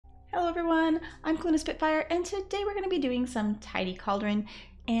everyone, I'm Kaluna Spitfire, and today we're going to be doing some Tidy Cauldron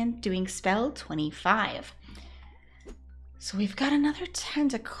and doing spell 25. So we've got another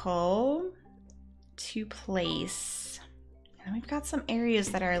tentacle to place, and then we've got some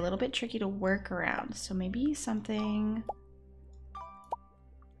areas that are a little bit tricky to work around, so maybe something...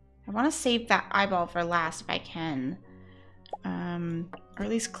 I want to save that eyeball for last if I can, or at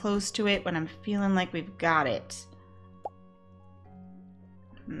least close to it when I'm feeling like we've got it.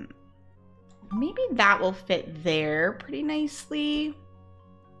 Maybe that will fit there pretty nicely.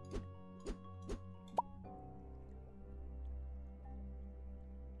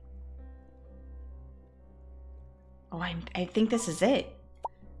 Oh, I think this is it.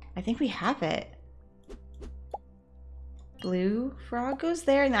 I think we have it. Blue frog goes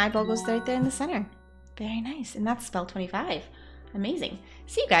there and the eyeball goes right there in the center. Very nice. And that's spell 25. Amazing.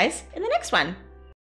 See you guys in the next one.